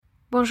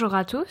Bonjour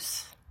à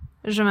tous,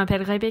 je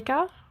m'appelle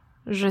Rebecca,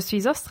 je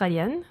suis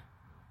australienne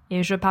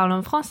et je parle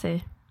en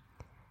français.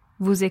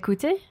 Vous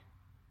écoutez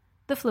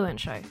The Fluent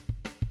Show.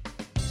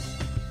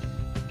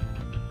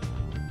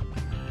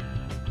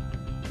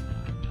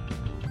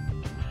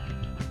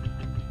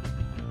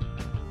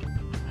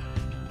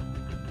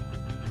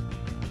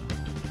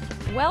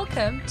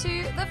 Welcome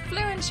to The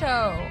Fluent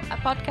Show, a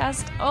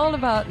podcast all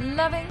about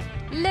loving,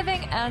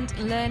 living and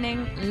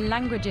learning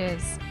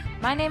languages.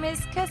 My name is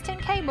Kirsten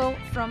Cable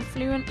from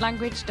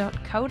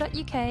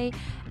fluentlanguage.co.uk,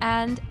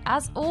 and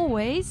as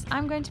always,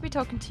 I'm going to be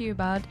talking to you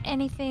about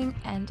anything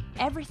and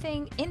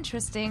everything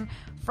interesting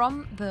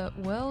from the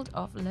world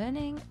of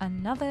learning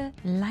another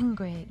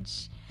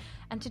language.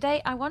 And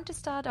today I want to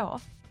start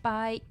off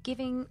by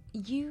giving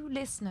you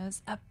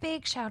listeners a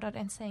big shout out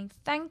and saying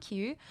thank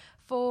you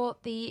for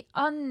the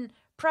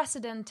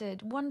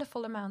unprecedented,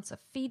 wonderful amounts of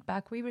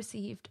feedback we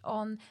received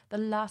on the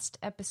last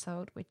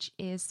episode, which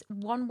is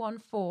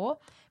 114,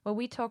 where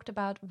we talked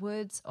about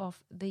words of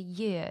the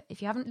year. If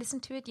you haven't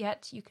listened to it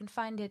yet, you can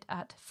find it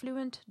at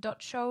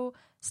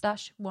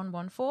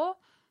fluent.show/114,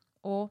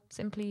 or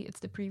simply it's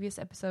the previous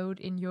episode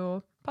in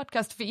your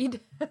podcast feed,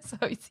 so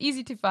it's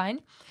easy to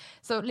find.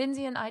 So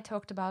Lindsay and I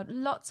talked about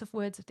lots of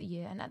words of the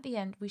year, and at the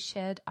end we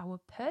shared our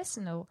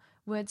personal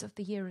words of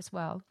the year as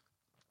well.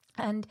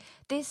 And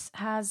this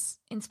has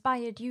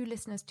inspired you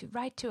listeners to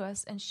write to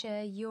us and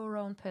share your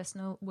own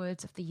personal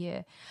words of the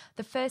year.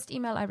 The first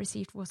email I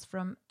received was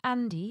from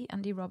Andy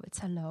Roberts.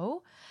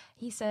 Hello.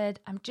 He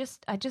said,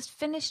 I just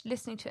finished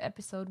listening to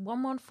episode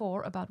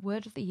 114 about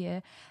word of the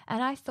year,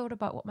 and I thought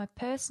about what my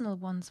personal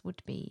ones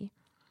would be.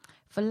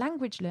 For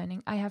language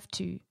learning, I have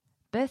two: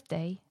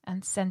 birthday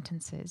and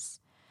sentences.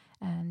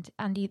 And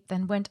Andy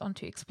then went on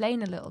to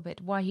explain a little bit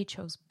why he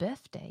chose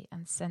birthday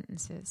and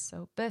sentences.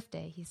 So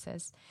birthday, he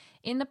says,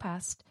 in the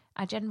past,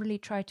 I generally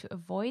try to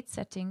avoid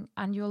setting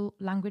annual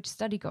language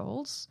study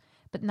goals.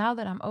 But now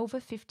that I'm over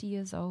 50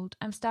 years old,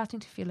 I'm starting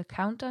to feel a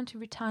countdown to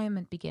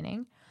retirement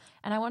beginning.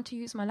 And I want to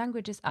use my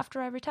languages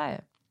after I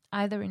retire,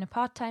 either in a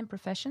part-time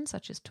profession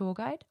such as tour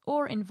guide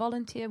or in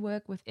volunteer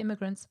work with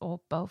immigrants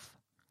or both.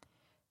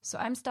 So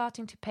I'm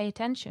starting to pay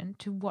attention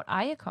to what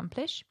I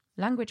accomplish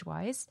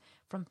language-wise,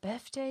 from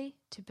birthday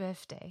to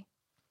birthday.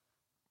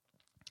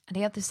 And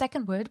the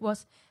second word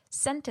was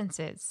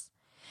sentences.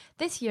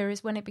 This year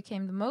is when it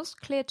became the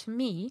most clear to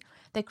me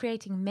that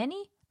creating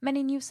many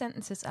new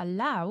sentences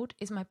aloud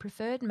is my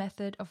preferred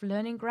method of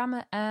learning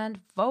grammar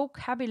and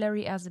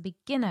vocabulary as a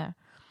beginner.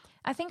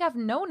 I think I've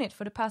known it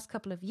for the past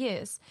couple of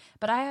years,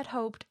 but I had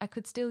hoped I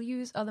could still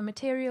use other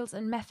materials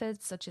and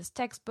methods such as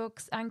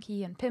textbooks,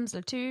 Anki and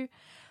Pimsleur too.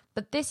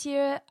 But this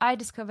year, I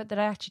discovered that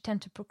I actually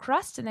tend to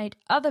procrastinate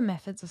other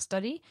methods of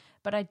study,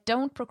 but I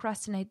don't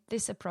procrastinate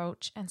this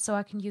approach, and so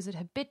I can use it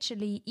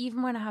habitually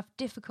even when I have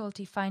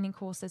difficulty finding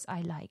courses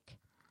I like.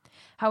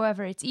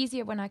 However, it's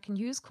easier when I can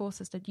use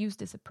courses that use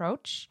this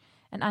approach,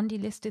 and Andy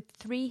listed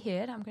 3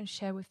 here that I'm going to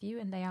share with you,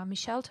 and they are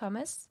Michelle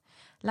Thomas,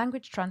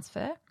 Language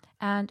Transfer,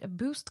 and a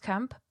Boost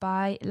Camp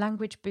by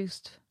Language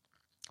Boost,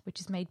 which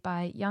is made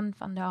by Jan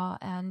van der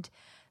and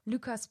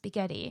Lucas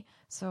Bighetti.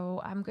 So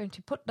I'm going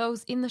to put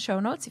those in the show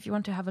notes if you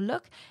want to have a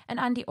look. And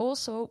Andy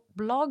also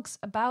blogs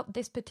about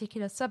this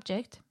particular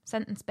subject,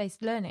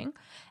 sentence-based learning,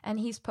 and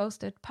he's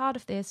posted part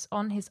of this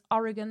on his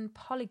Oregon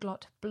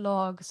Polyglot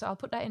blog. So I'll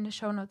put that in the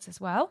show notes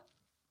as well.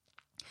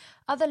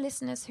 Other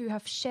listeners who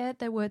have shared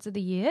their words of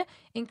the year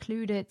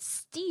included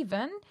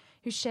Stephen,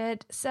 who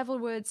shared several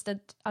words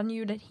that are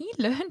new that he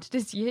learned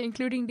this year,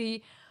 including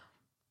the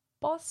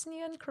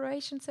Bosnian,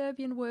 Croatian,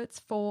 Serbian words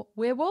for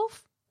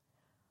werewolf.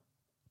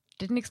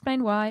 Didn't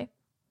explain why.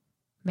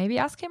 Maybe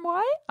ask him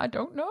why. I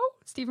don't know.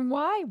 Stephen,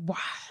 why?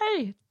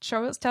 Why?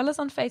 Tell us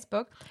on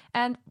Facebook.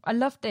 And I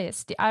love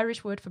this, the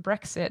Irish word for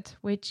Brexit,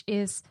 which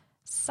is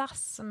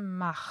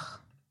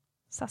sasmach.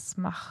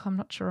 Sasmach. I'm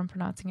not sure I'm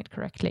pronouncing it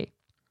correctly.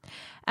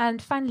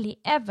 And finally,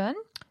 Evan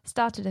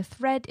started a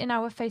thread in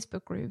our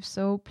Facebook group.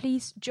 So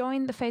please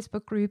join the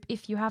Facebook group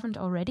if you haven't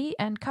already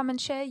and come and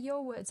share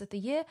your words of the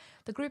year.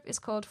 The group is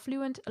called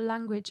Fluent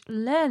Language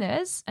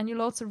Learners, and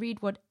you'll also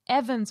read what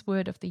Evan's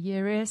word of the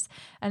year is,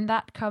 and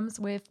that comes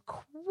with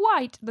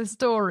quite the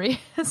story.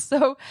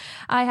 So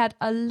I had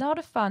a lot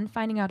of fun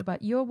finding out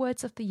about your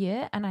words of the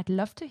year, and I'd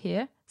love to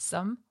hear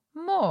some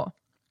more.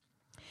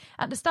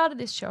 At the start of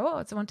this show, I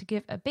also want to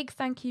give a big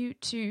thank you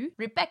to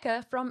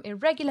Rebecca from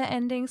Irregular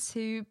Endings,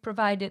 who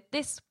provided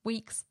this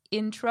week's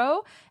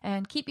intro.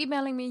 And keep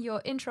emailing me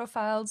your intro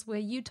files where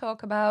you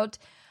talk about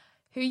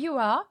who you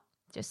are,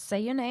 just say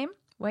your name,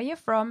 where you're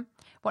from,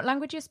 what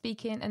language you're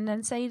speaking, and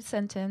then say the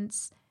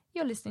sentence,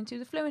 you're listening to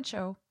The Fluent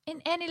Show,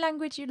 in any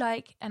language you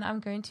like, and I'm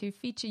going to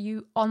feature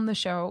you on the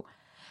show.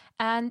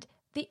 And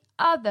the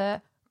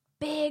other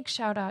big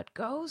shout out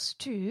goes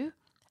to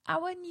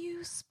our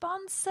new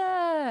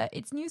sponsor.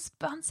 It's new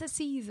sponsor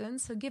season,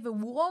 so give a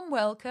warm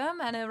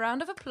welcome and a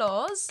round of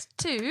applause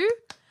to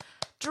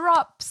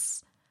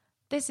Drops.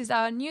 This is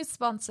our new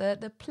sponsor,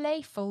 the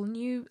playful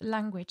new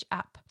language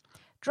app.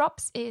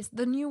 Drops is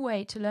the new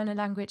way to learn a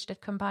language that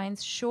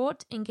combines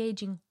short,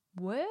 engaging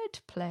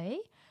wordplay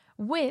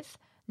with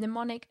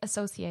mnemonic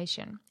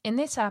association. In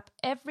this app,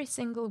 every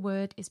single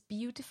word is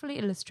beautifully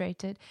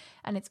illustrated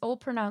and it's all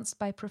pronounced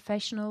by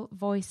professional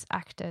voice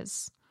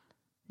actors.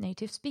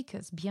 Native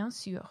speakers, bien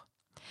sûr.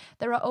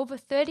 There are over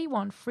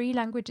 31 free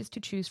languages to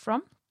choose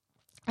from.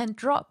 And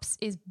Drops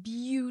is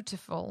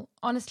beautiful.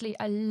 Honestly,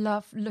 I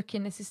love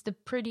looking. This is the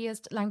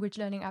prettiest language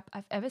learning app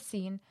I've ever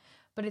seen.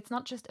 But it's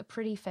not just a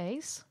pretty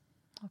face,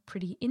 or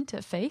pretty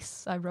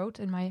interface, I wrote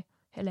in my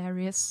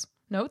hilarious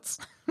notes.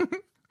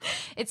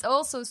 It's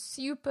also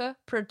super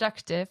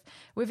productive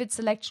with its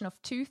selection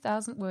of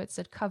 2,000 words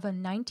that cover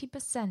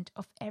 90%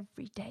 of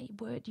everyday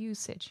word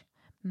usage.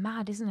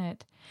 Mad, isn't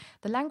it?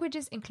 The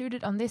languages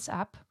included on this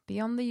app,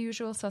 beyond the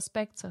usual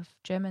suspects of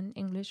German,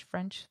 English,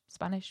 French,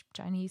 Spanish,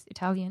 Chinese,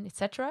 Italian,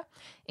 etc.,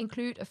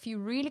 include a few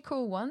really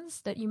cool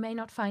ones that you may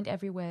not find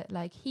everywhere,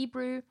 like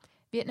Hebrew,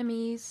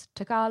 Vietnamese,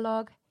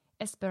 Tagalog,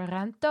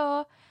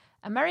 Esperanto,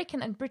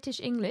 American and British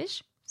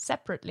English,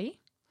 separately,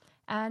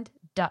 and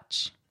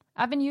Dutch.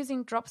 I've been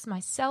using Drops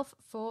myself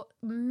for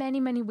many,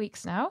 many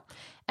weeks now,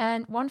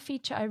 and one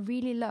feature I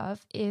really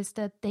love is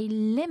that they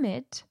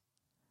limit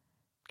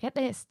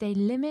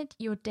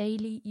your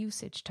daily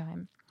usage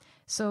time.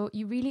 So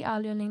you really are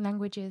learning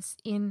languages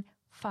in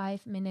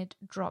 5-minute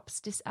drops.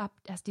 This app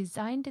has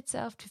designed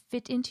itself to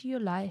fit into your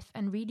life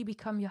and really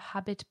become your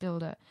habit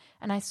builder.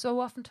 And I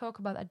so often talk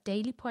about a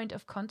daily point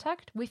of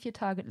contact with your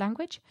target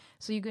language.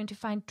 So you're going to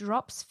find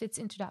Drops fits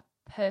into that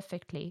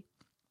perfectly.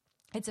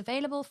 It's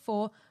available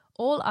for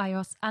all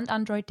iOS and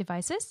Android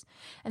devices.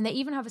 And they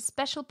even have a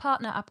special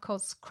partner app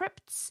called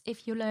Scripts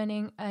if you're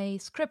learning a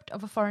script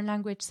of a foreign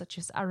language such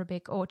as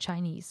Arabic or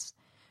Chinese.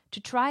 To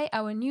try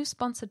our new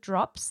sponsor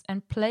Drops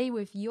and play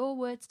with your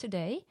words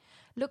today,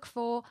 look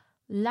for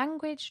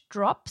Language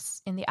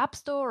Drops in the App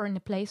Store or in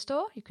the Play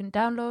Store. You can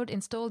download,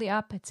 install the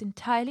app. It's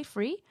entirely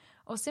free.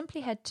 Or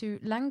simply head to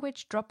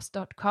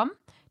languagedrops.com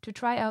to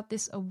try out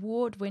this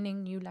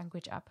award-winning new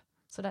language app.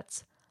 So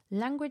that's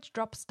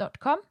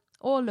languagedrops.com.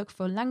 or look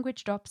for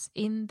Language Drops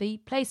in the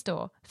Play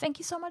Store. Thank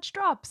you so much,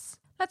 Drops.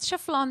 Let's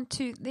shuffle on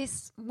to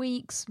this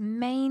week's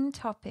main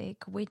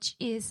topic, which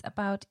is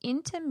about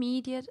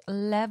intermediate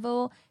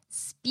level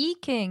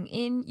speaking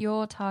in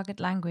your target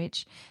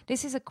language.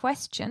 This is a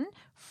question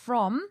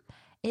from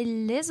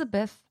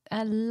Elizabeth,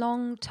 a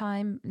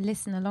long-term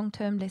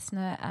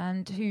listener,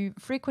 and who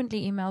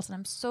frequently emails, and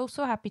I'm so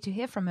happy to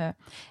hear from her.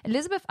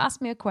 Elizabeth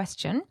asked me a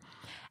question,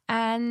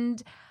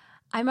 and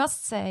I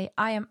must say,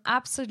 I am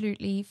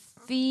absolutely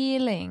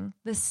feeling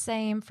the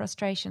same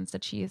frustrations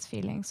that she is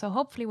feeling. So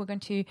hopefully we're going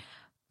to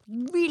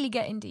really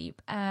get in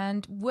deep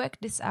and work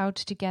this out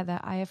together.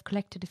 I have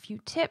collected a few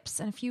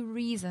tips and a few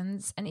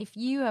reasons. And if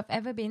you have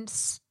ever been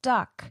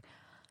stuck,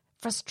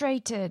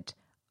 frustrated,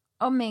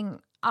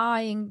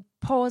 eyeing,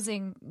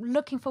 pausing,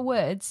 looking for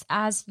words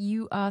as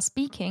you are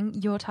speaking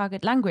your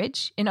target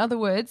language, in other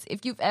words,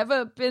 if you've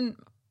ever been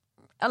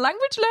a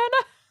language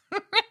learner,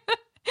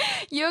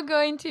 you're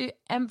going to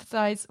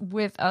empathize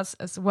with us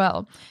as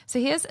well. So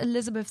here's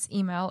Elizabeth's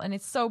email, and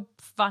it's so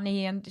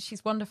funny and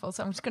she's wonderful.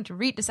 So I'm just going to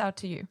read this out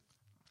to you.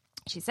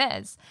 She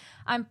says,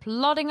 I'm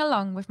plodding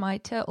along with my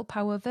Turtle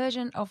Power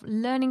version of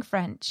learning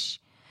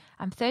French.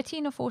 I'm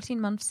 13 or 14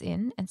 months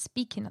in and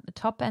speaking at the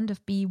top end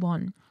of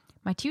B1.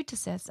 My tutor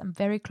says I'm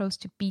very close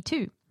to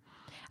B2.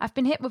 I've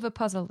been hit with a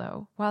puzzle,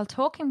 though. While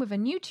talking with a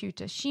new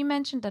tutor, she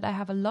mentioned that I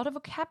have a lot of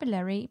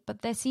vocabulary,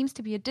 but there seems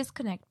to be a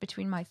disconnect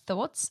between my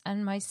thoughts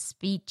and my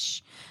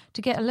speech.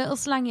 To get a little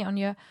slangy on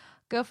your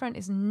girlfriend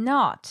is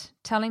not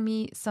telling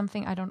me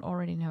something I don't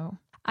already know.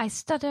 I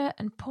stutter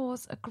and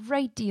pause a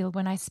great deal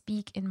when I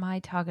speak in my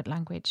target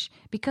language.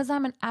 Because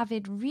I'm an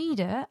avid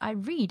reader, I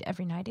read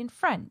every night in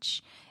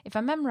French. If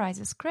I memorize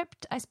a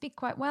script, I speak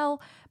quite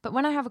well, but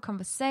when I have a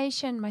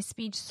conversation, my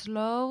speech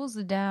slows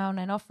down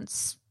and often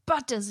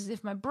sputters as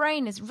if my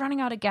brain is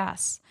running out of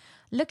gas.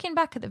 Looking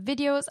back at the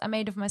videos I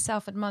made of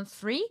myself at month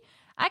 3,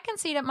 I can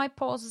see that my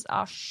pauses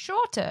are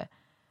shorter.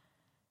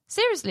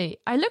 Seriously,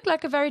 I look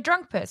like a very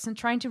drunk person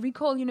trying to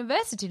recall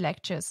university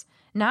lectures.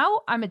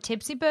 Now I'm a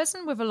tipsy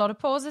person with a lot of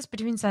pauses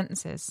between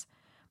sentences.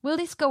 Will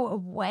this go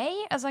away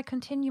as I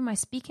continue my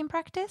speaking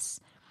practice?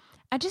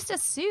 I just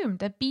assumed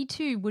that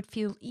B2 would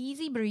feel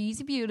easy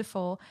breezy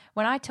beautiful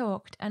when I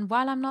talked, and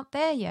while I'm not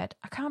there yet,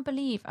 I can't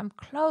believe I'm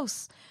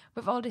close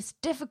with all this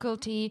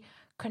difficulty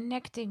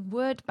connecting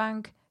word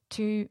bank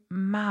to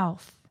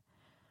mouth.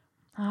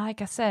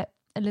 Like I said,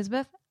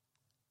 Elizabeth,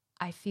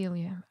 I feel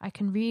you. I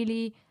can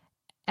really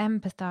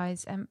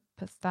empathize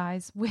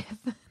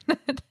with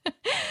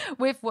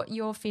with what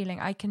you're feeling.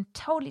 I can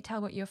totally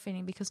tell what you're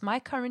feeling because my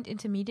current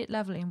intermediate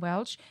level in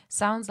Welsh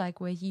sounds like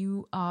where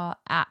you are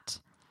at.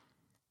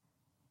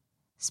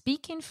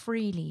 Speaking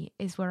freely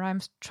is where I'm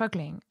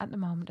struggling at the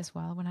moment as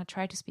well when I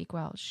try to speak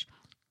Welsh.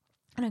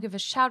 And I give a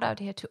shout out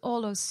here to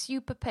all those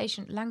super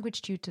patient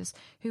language tutors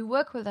who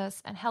work with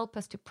us and help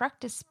us to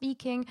practice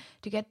speaking,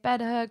 to get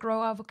better,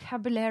 grow our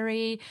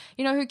vocabulary,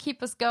 who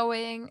keep us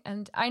going.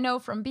 And I know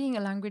from being a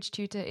language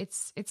tutor,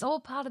 it's all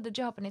part of the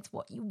job, and it's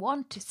what you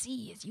want to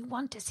see, is you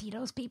want to see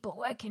those people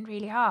working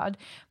really hard.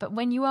 But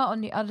when you are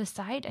on the other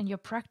side and you're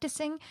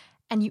practicing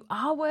and you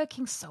are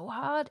working so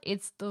hard,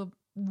 it's the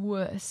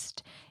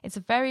worst. It's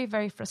a very,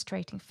 very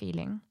frustrating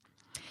feeling.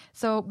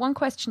 So one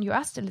question you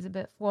asked,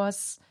 Elizabeth,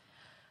 was,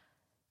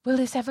 will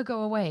this ever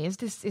go away? Is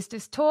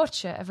this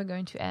torture ever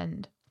going to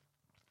end?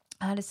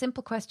 And a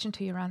simple question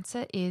to your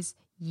answer is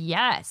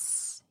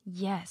yes.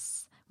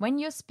 Yes. When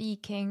you're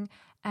speaking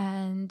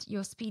and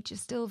your speech is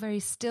still very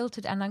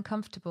stilted and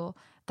uncomfortable,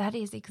 that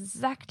is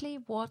exactly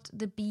what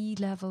the B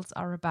levels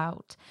are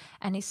about.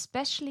 And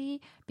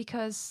especially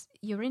because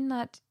you're in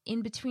that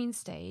in-between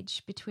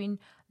stage between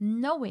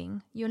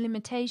knowing your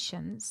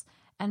limitations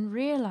and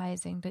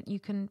realizing that you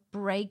can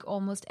break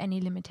almost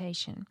any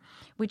limitation,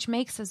 which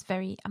makes us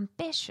very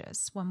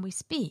ambitious when we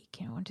speak,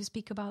 want to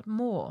speak about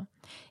more.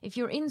 If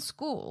you're in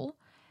school,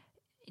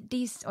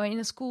 or in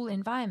a school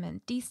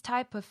environment, these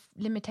type of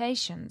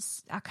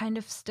limitations are kind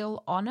of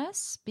still on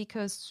us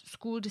because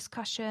school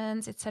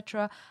discussions,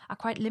 etc., are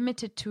quite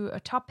limited to a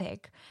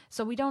topic.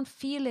 So we don't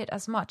feel it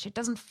as much. It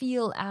doesn't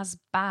feel as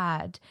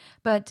bad.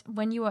 But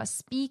when you are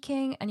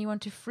speaking and you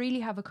want to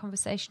freely have a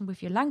conversation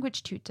with your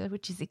language tutor,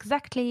 which is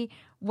exactly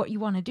what you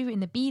want to do in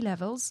the B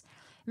levels,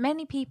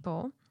 many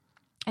people,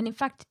 and in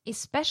fact,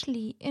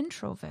 especially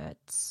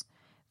introverts,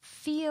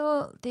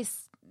 feel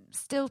this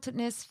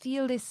stiltedness,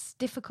 feel this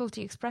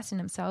difficulty expressing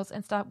themselves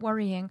and start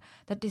worrying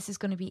that this is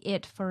going to be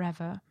it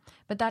forever.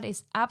 But that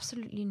is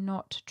absolutely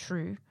not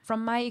true.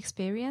 From my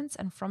experience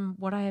and from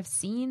what I have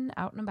seen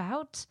out and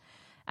about,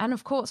 and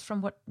of course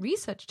from what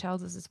research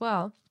tells us as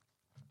well,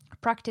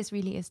 practice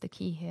really is the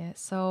key here.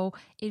 So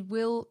it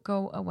will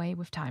go away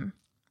with time.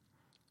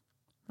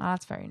 Now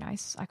that's very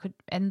nice. I could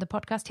end the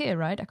podcast here,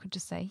 right? I could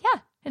just say, yeah,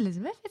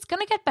 Elizabeth, it's going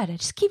to get better.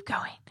 Just keep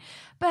going.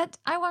 But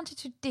I wanted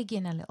to dig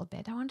in a little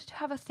bit. I wanted to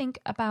have a think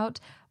about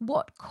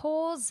what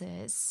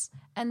causes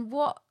and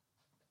what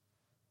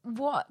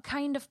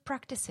kind of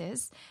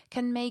practices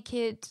can make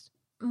it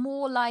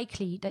more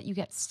likely that you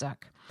get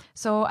stuck.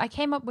 So I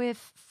came up with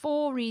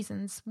 4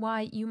 reasons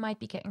why you might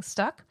be getting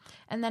stuck,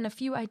 and then a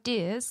few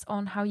ideas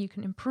on how you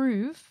can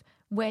improve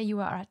where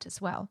you are at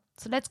as well.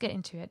 So let's get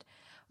into it.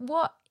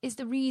 What is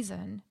the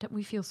reason that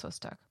we feel so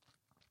stuck?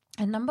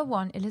 And number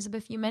 1,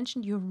 Elizabeth, you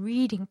mentioned your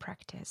reading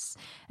practice.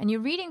 And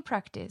your reading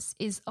practice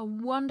is a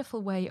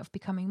wonderful way of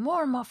becoming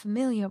more and more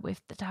familiar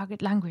with the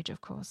target language,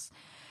 of course.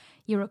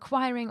 You're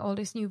acquiring all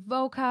this new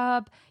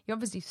vocab. You're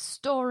obviously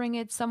storing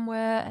it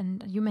somewhere.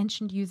 And you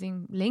mentioned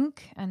using LingQ.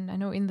 And I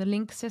know in the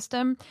LingQ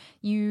system,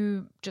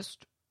 you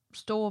just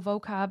store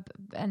vocab,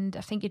 and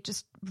I think it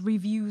just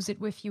reviews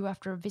it with you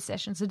after every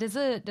session. So there's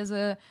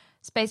a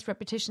spaced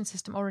repetition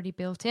system already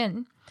built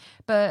in.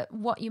 But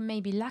what you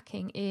may be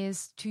lacking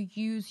is to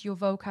use your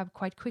vocab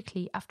quite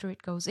quickly after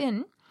it goes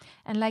in.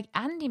 And like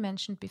Andy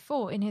mentioned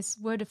before in his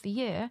word of the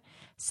year,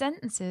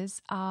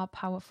 sentences are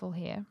powerful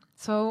here.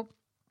 So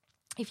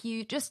if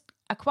you just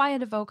acquire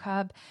the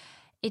vocab,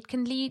 it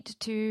can lead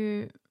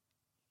to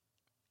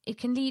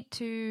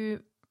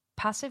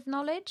passive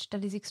knowledge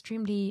that is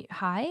extremely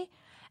high.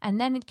 And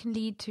then it can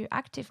lead to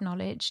active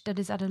knowledge that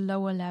is at a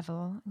lower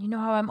level. You know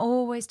how I'm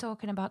always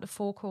talking about the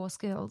 4 core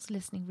skills,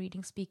 listening,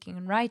 reading, speaking,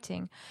 and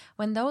writing.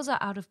 When those are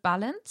out of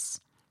balance,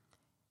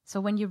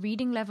 so when your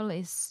reading level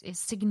is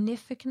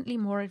significantly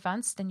more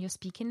advanced than your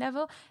speaking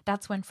level,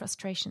 that's when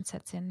frustration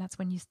sets in. That's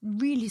when you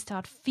really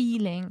start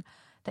feeling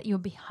that you're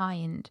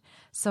behind.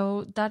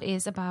 So that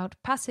is about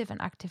passive and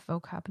active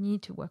vocab. You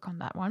need to work on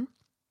that one.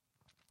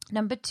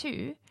 Number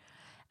 2,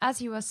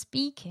 as you are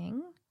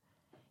speaking,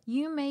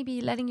 you may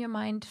be letting your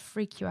mind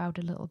freak you out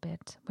a little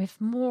bit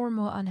with more and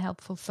more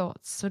unhelpful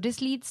thoughts. So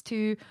this leads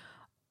to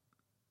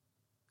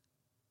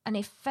an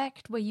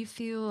effect where you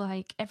feel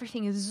like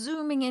everything is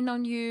zooming in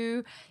on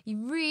you.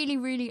 You're really,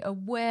 really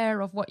aware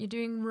of what you're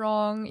doing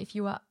wrong. If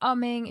you are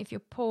umming, if you're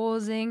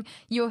pausing,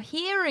 you're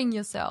hearing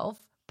yourself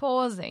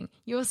pausing.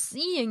 You're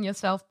seeing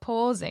yourself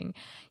pausing.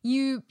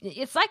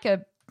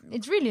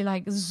 It's really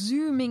like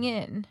zooming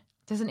in.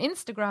 There's an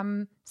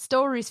Instagram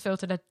stories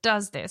filter that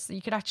does this.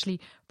 You could actually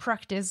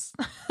practice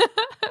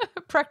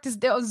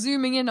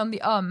zooming in on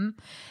the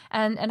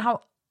and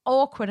how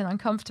awkward and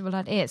uncomfortable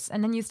that is.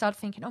 And then you start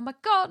thinking, oh my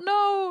God,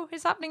 no,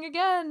 it's happening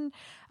again.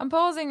 I'm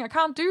pausing. I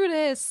can't do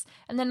this.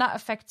 And then that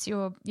affects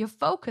your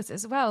focus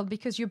as well,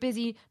 because you're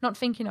busy not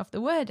thinking of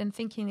the word and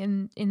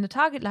thinking in the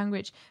target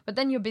language. But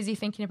then you're busy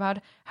thinking about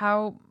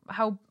how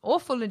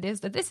awful it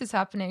is that this is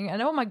happening.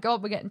 And oh my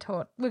God, we're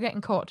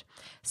getting caught.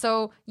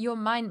 So your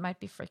mind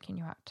might be freaking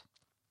you out.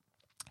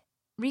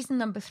 Reason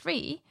number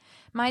 3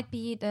 might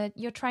be that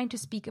you're trying to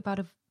speak about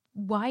a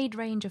wide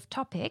range of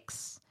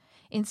topics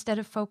instead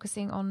of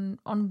focusing on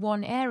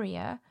one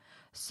area.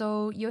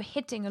 So you're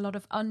hitting a lot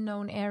of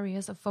unknown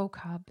areas of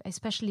vocab,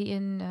 especially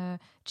in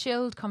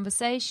chilled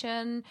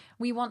conversation.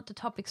 We want the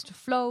topics to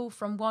flow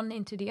from one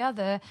into the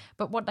other,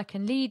 but what that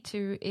can lead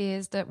to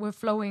is that we're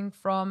flowing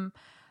from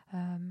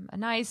a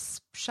nice,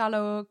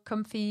 shallow,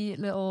 comfy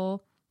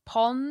little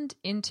pond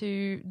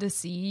into the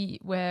sea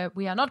where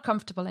we are not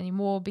comfortable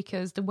anymore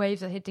because the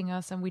waves are hitting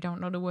us and we don't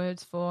know the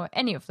words for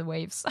any of the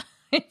waves,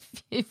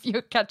 if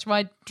you catch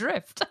my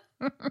drift.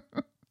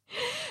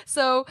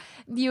 So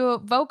your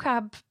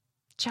vocab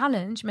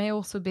challenge may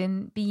also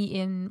be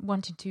in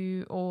wanting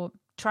to or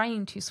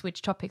trying to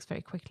switch topics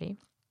very quickly.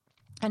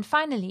 And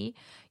finally,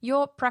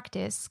 your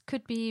practice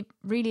could be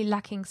really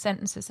lacking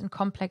sentences and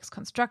complex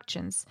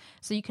constructions.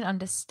 So you can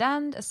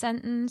understand a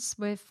sentence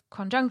with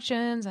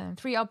conjunctions and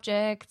three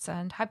objects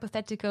and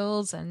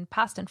hypotheticals and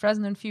past and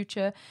present and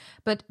future.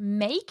 But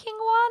making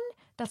one,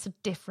 that's a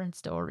different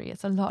story.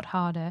 It's a lot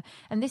harder.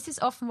 And this is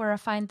often where I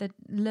find that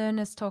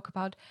learners talk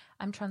about,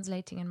 I'm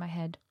translating in my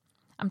head.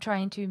 I'm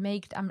trying to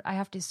I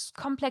have this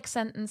complex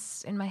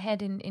sentence in my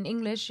head in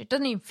English. It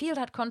doesn't even feel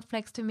that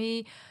complex to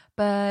me,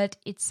 but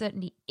it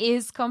certainly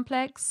is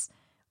complex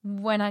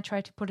when I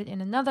try to put it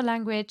in another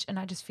language, and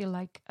I just feel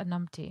like a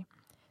numpty.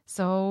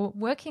 So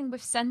working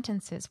with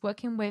sentences,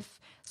 working with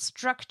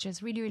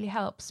structures really, really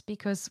helps,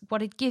 because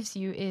what it gives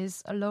you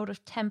is a load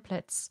of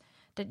templates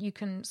that you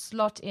can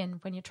slot in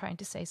when you're trying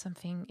to say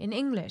something in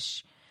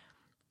English,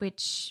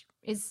 which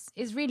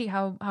is really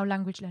how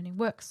language learning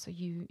works. So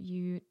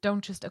you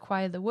don't just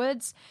acquire the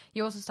words,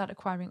 you also start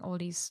acquiring all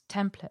these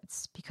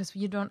templates, because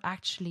you don't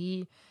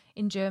actually,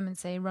 in German,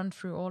 say, run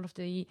through all of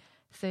the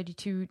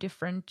 32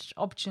 different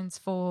options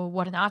for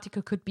what an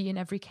article could be in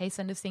every case,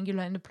 and the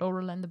singular and the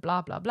plural and the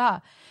blah, blah,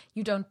 blah.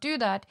 You don't do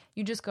that.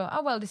 You just go,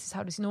 oh, well, this is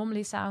how this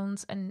normally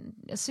sounds. And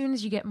as soon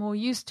as you get more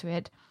used to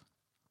it,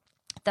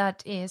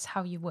 that is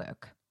how you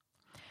work.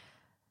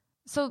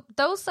 So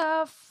those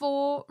are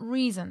 4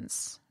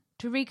 reasons.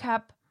 To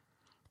recap,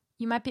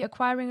 you might be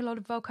acquiring a lot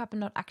of vocab and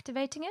not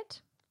activating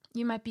it.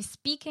 You might be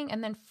speaking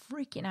and then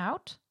freaking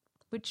out,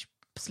 which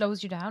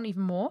slows you down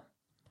even more,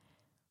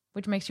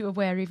 which makes you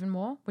aware even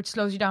more, which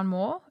slows you down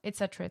more,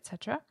 etc.,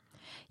 etc.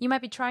 You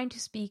might be trying to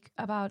speak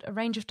about a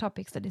range of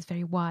topics that is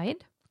very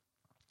wide,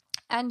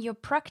 and your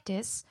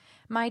practice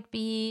might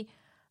be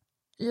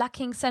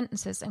lacking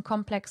sentences and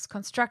complex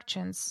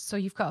constructions, so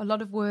you've got a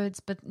lot of words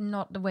but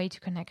not the way to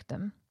connect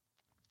them.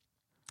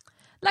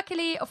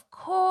 Luckily, of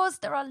course,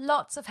 there are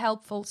lots of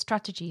helpful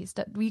strategies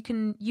that we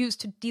can use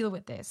to deal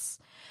with this.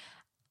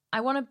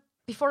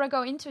 Before I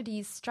go into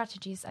these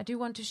strategies, I do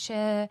want to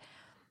share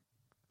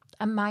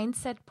a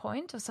mindset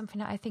point, or something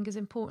that I think is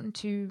important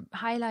to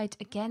highlight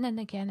again and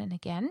again and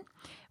again,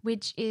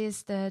 which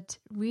is that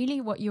really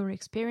what you're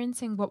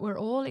experiencing, what we're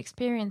all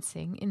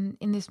experiencing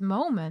in this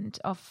moment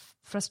of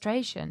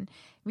frustration,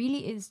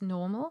 really is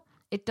normal.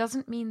 It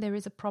doesn't mean there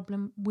is a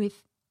problem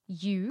with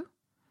you.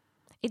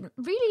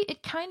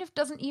 It kind of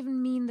doesn't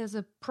even mean there's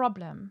a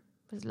problem.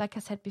 Because like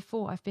I said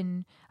before,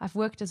 I've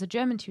worked as a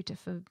German tutor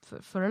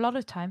for a lot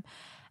of time,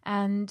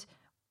 and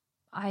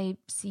I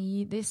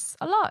see this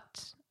a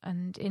lot.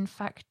 And in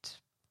fact,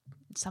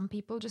 some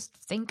people just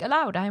think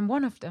aloud. I am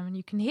one of them, and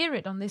you can hear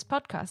it on this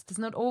podcast. It's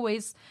not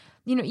always,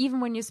 even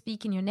when you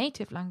speak in your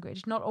native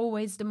language, not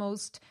always the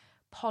most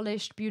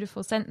polished,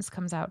 beautiful sentence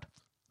comes out.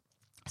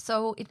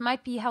 So it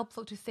might be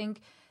helpful to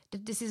think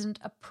that this isn't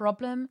a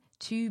problem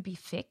to be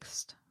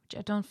fixed, which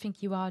I don't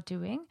think you are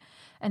doing,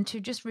 and to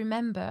just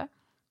remember,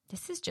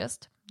 this is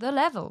just the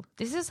level.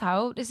 This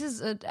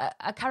is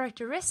a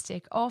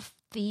characteristic of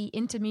the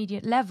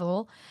intermediate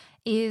level,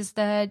 is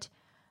that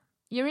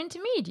you're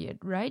intermediate,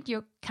 right?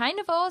 You're kind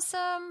of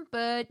awesome,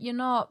 but you're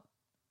not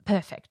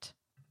perfect.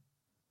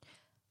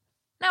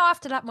 Now,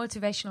 after that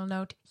motivational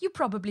note, you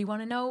probably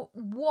want to know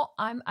what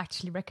I'm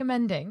actually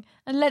recommending.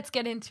 And let's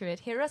get into it.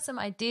 Here are some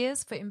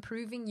ideas for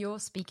improving your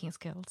speaking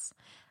skills.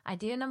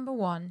 Idea number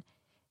 1,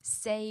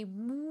 say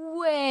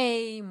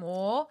way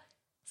more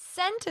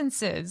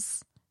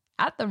sentences.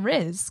 At the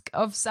risk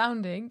of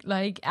sounding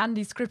like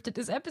Andy scripted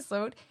this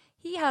episode,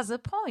 he has a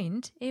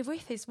point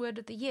with his word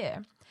of the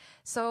year.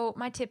 So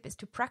my tip is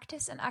to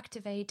practice and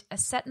activate a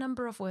set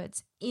number of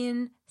words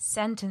in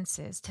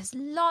sentences. There's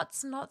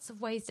lots and lots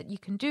of ways that you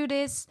can do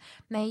this.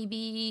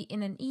 Maybe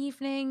in an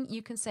evening,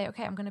 you can say,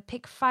 okay, I'm going to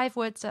pick 5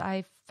 words that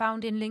I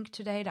found in LingQ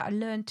today, that I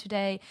learned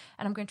today,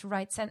 and I'm going to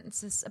write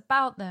sentences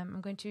about them.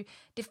 I'm going to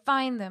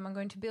define them. I'm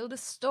going to build a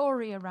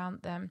story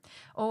around them.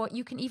 Or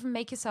you can even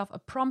make yourself a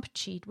prompt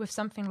sheet with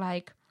something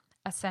like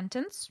a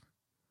sentence.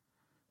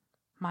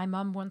 My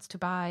mum wants to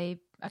buy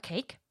a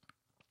cake.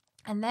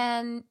 And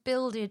then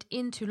build it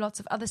into lots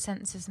of other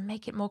sentences and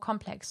make it more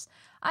complex.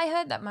 I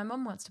heard that my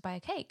mum wants to buy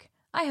a cake.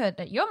 I heard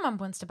that your mum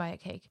wants to buy a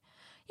cake.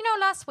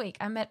 Last week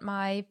I met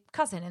my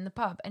cousin in the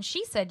pub and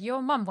she said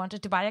your mum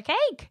wanted to buy a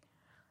cake.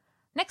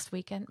 Next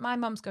weekend, my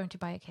mum's going to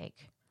buy a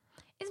cake.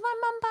 Is my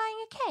mum buying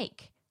a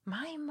cake?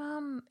 My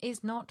mum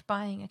is not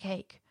buying a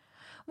cake.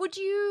 Would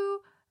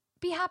you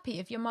be happy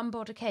if your mum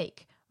bought a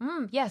cake?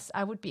 Yes,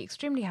 I would be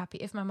extremely happy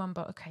if my mum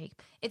bought a cake,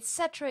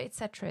 etc.,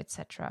 etc.,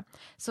 etc.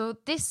 So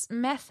this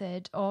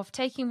method of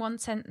taking one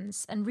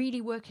sentence and really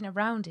working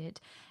around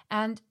it,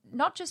 and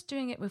not just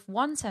doing it with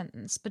one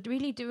sentence, but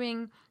really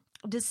doing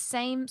the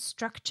same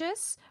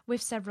structures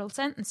with several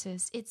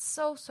sentences, it's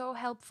so, so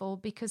helpful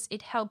because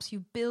it helps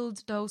you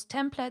build those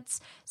templates.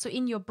 So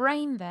in your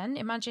brain then,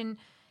 imagine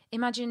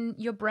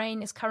your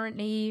brain is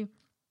currently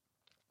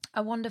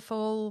a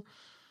wonderful...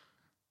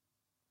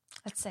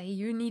 Let's say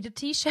you need a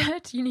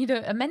t-shirt, you need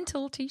a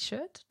mental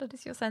t-shirt, that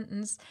is your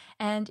sentence.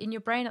 And in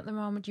your brain at the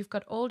moment, you've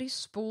got all these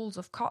spools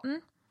of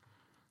cotton.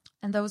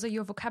 and those are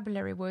your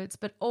vocabulary words,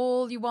 but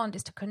all you want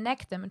is to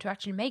connect them and to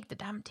actually make the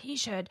damn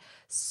t-shirt.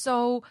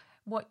 So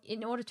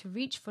in order to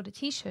reach for the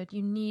t-shirt,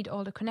 you need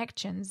all the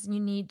connections. You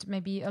need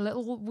maybe a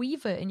little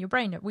weaver in your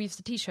brain that weaves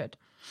the t-shirt.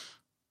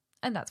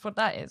 And that's what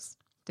that is.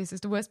 This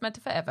is the worst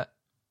metaphor ever.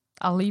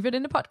 I'll leave it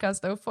in the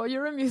podcast, though, for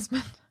your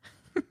amusement.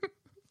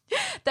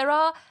 There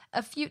are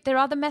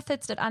the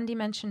methods that Andy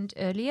mentioned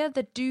earlier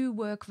that do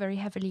work very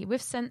heavily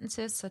with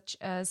sentences, such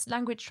as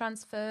language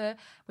transfer,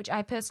 which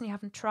I personally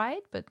haven't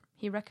tried, but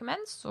he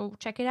recommends, so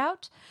check it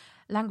out.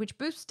 Language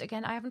boost,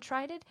 again, I haven't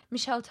tried it.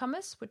 Michelle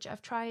Thomas, which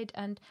I've tried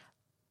and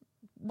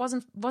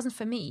wasn't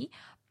for me.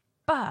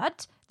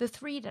 But the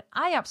three that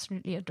I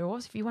absolutely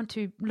adore, so if you want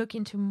to look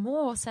into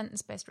more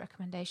sentence-based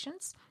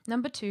recommendations,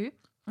 number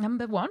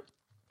one,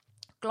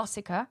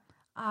 Glossika.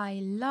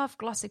 I love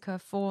Glossika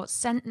for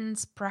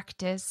sentence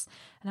practice,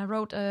 and I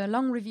wrote a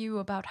long review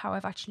about how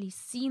I've actually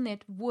seen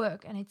it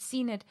work, and it's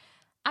seen it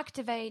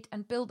activate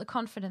and build the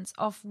confidence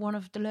of one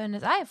of the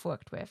learners I have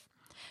worked with.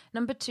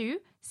 Number 2,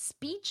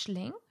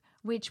 Speechling,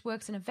 which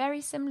works in a very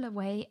similar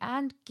way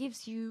and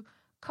gives you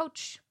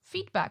coach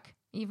feedback,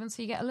 even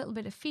so you get a little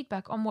bit of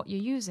feedback on what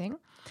you're using.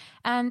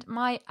 And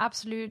my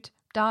absolute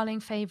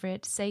darling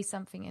favorite, Say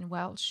Something in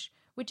Welsh,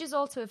 which is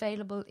also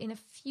available in a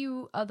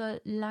few other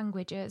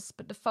languages,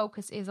 but the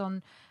focus is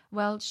on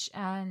Welsh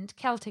and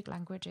Celtic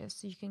languages.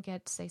 So you can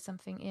get Say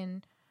Something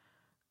in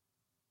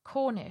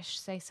Cornish,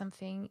 Say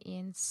Something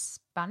in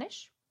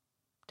Spanish.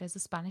 There's a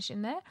Spanish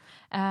in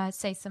there.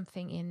 Say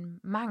Something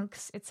in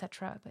Manx,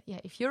 etc. But yeah,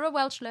 if you're a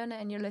Welsh learner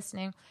and you're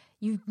listening,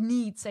 you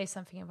need Say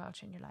Something in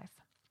Welsh in your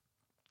life.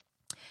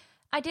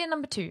 Idea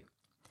number 2,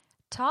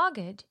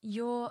 target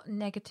your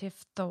negative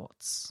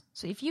thoughts.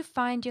 So if you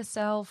find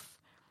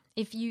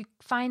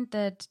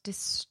that this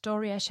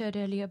story I shared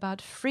earlier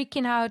about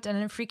freaking out and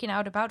then freaking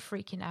out about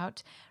freaking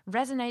out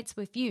resonates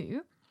with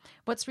you,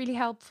 what's really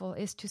helpful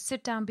is to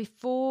sit down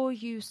before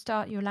you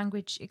start your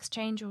language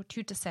exchange or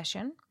tutor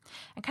session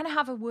and kind of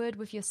have a word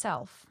with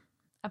yourself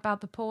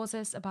about the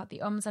pauses, about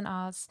the ums and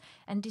ahs,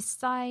 and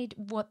decide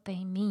what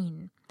they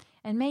mean.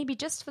 And maybe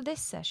just for this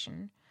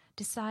session,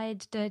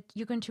 decide that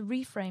you're going to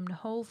reframe the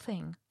whole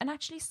thing and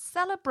actually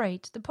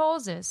celebrate the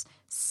pauses,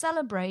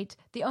 celebrate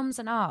the ums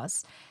and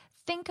ahs.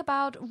 Think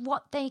about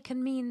what they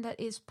can mean that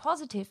is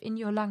positive in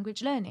your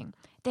language learning.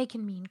 They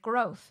can mean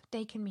growth.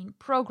 They can mean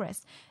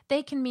progress.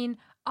 They can mean,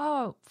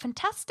 oh,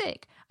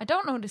 fantastic. I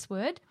don't know this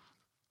word,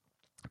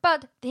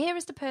 but here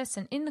is the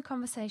person in the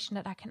conversation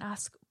that I can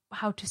ask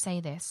how to say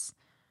this.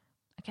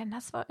 Again,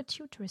 that's what a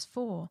tutor is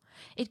for.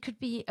 It could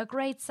be a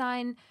great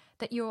sign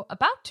that you're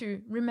about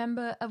to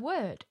remember a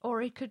word,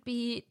 or it could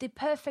be the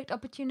perfect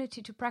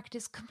opportunity to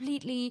practice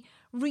completely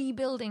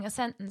rebuilding a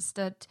sentence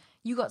that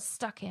you got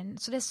stuck in.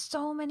 So there's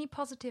so many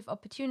positive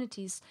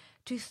opportunities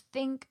to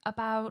think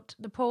about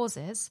the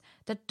pauses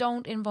that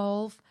don't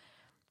involve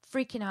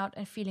freaking out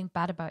and feeling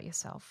bad about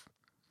yourself.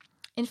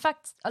 In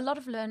fact, a lot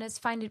of learners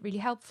find it really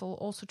helpful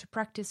also to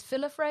practice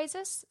filler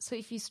phrases. So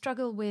if you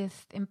struggle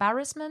with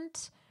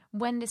embarrassment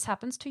when this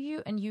happens to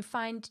you and you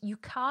find you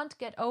can't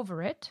get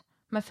over it,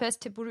 my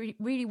first tip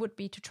really would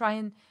be to try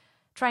and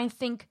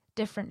think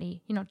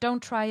differently.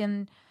 Don't try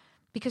and,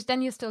 because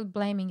then you're still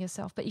blaming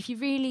yourself. But if you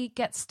really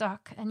get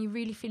stuck and you're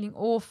really feeling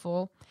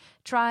awful,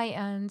 try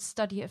and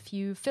study a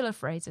few filler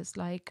phrases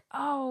like,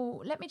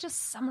 oh, let me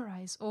just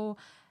summarize, or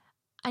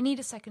I need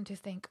a second to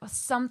think, or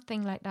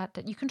something like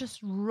that you can just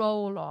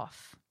roll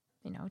off.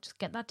 Just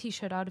get that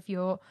t-shirt out of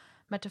your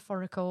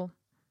metaphorical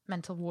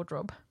mental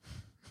wardrobe.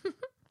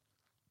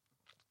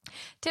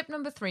 Tip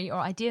number 3, or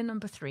idea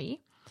number 3,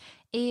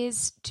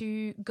 is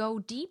to go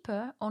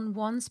deeper on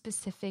one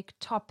specific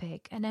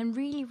topic and then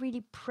really,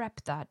 really prep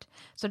that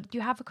so that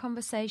you have a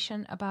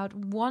conversation about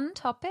one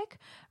topic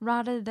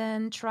rather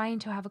than trying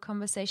to have a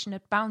conversation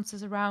that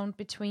bounces around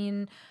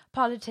between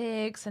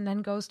politics and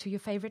then goes to your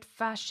favorite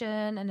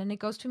fashion and then it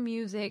goes to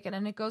music and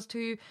then it goes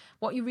to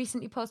what you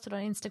recently posted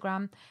on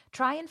Instagram.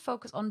 Try and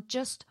focus on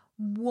just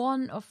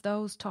one of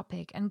those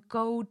topics and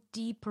go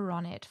deeper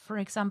on it. For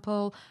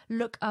example,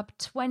 look up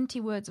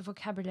 20 words of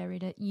vocabulary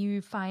that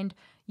you find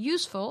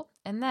useful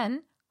and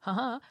then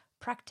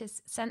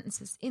practice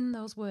sentences in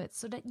those words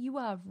so that you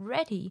are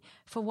ready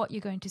for what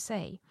you're going to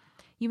say.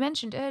 You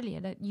mentioned earlier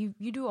that you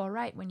do all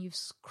right when you've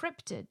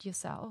scripted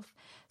yourself.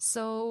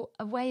 So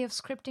a way of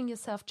scripting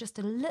yourself just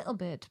a little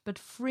bit, but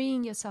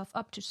freeing yourself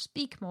up to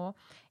speak more,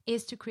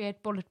 is to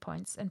create bullet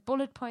points. And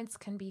bullet points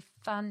can be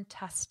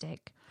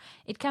fantastic.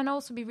 It can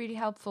also be really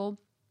helpful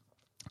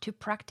to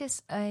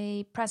practice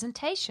a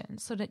presentation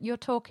so that you're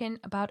talking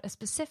about a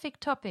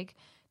specific topic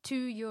to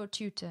your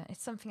tutor.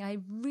 It's something I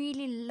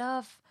really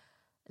love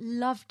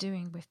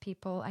doing with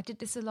people. I did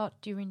this a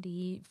lot during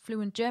the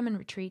Fluent German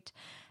retreat,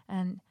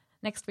 and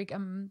next week,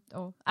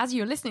 or as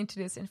you're listening to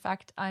this, in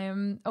fact, I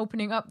am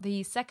opening up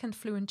the second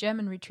Fluent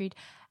German retreat.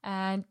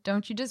 And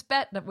don't you just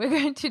bet that we're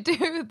going to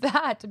do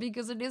that,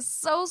 because it is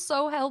so,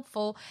 so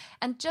helpful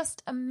and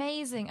just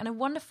amazing and a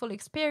wonderful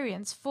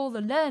experience for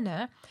the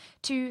learner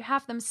to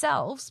have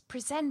themselves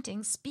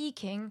presenting,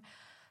 speaking,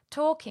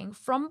 talking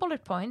from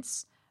bullet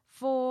points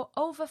for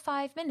over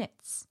 5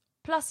 minutes.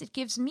 Plus, it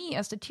gives me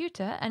as the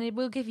tutor, and it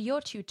will give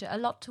your tutor a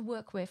lot to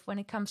work with when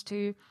it comes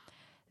to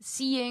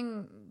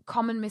seeing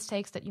common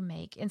mistakes that you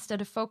make.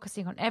 Instead of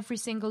focusing on every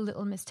single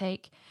little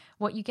mistake,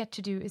 what you get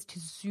to do is to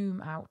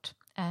zoom out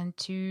and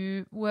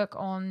to work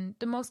on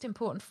the most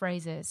important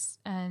phrases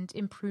and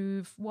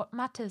improve what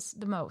matters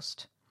the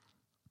most.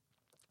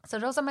 So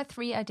those are my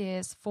 3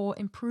 ideas for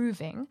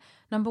improving.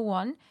 Number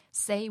 1,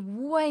 say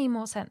way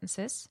more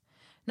sentences.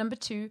 Number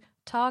 2,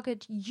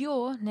 target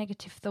your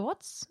negative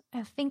thoughts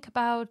and think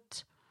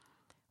about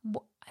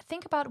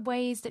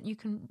ways that you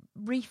can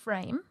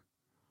reframe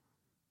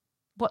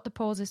what the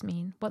pauses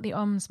mean, what the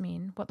ums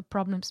mean, what the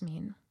problems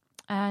mean.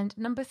 And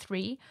number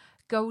 3,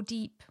 go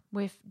deep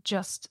with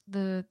just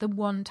the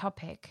one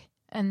topic,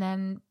 and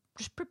then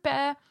just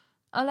prepare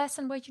a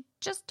lesson where you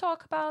just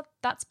talk about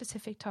that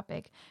specific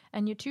topic,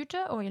 and your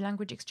tutor or your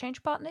language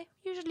exchange partner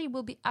usually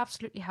will be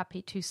absolutely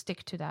happy to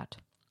stick to that.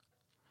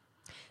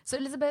 So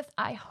Elizabeth,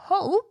 I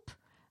hope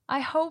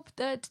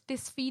that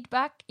this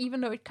feedback,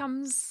 even though it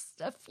comes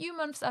a few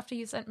months after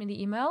you sent me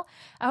the email,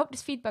 I hope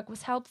this feedback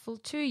was helpful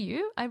to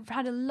you. I've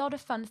had a lot of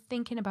fun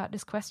thinking about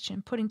this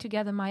question, putting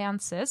together my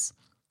answers.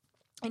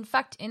 In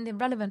fact, in the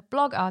relevant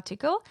blog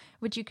article,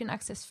 which you can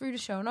access through the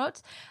show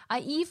notes, I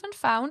even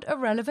found a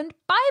relevant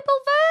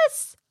Bible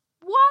verse.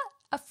 What?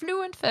 A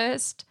Fluent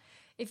First.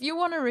 If you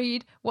want to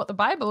read what the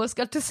Bible has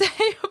got to say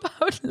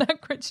about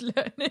language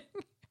learning,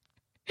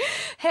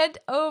 head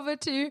over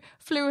to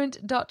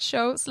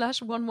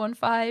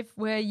fluent.show/115,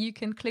 where you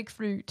can click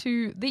through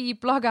to the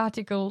blog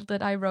article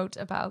that I wrote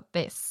about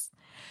this.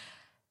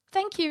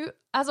 Thank you,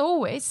 as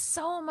always,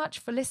 so much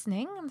for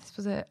listening. This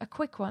was a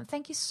quick one.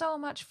 Thank you so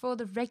much for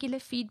the regular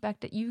feedback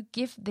that you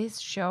give this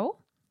show.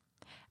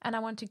 And I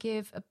want to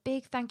give a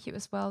big thank you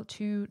as well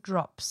to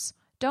Drops.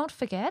 Don't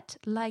forget,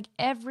 like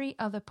every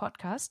other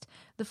podcast,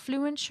 The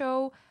Fluent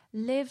Show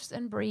lives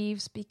and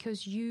breathes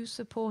because you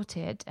support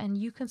it, and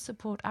you can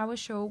support our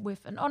show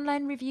with an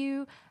online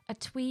review, a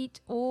tweet,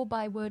 or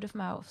by word of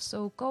mouth.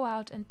 So go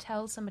out and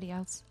tell somebody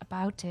else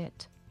about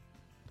it.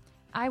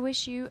 I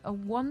wish you a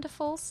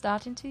wonderful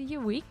start into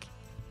your week,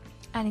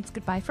 and it's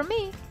goodbye from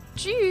me.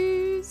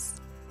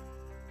 Tschüss!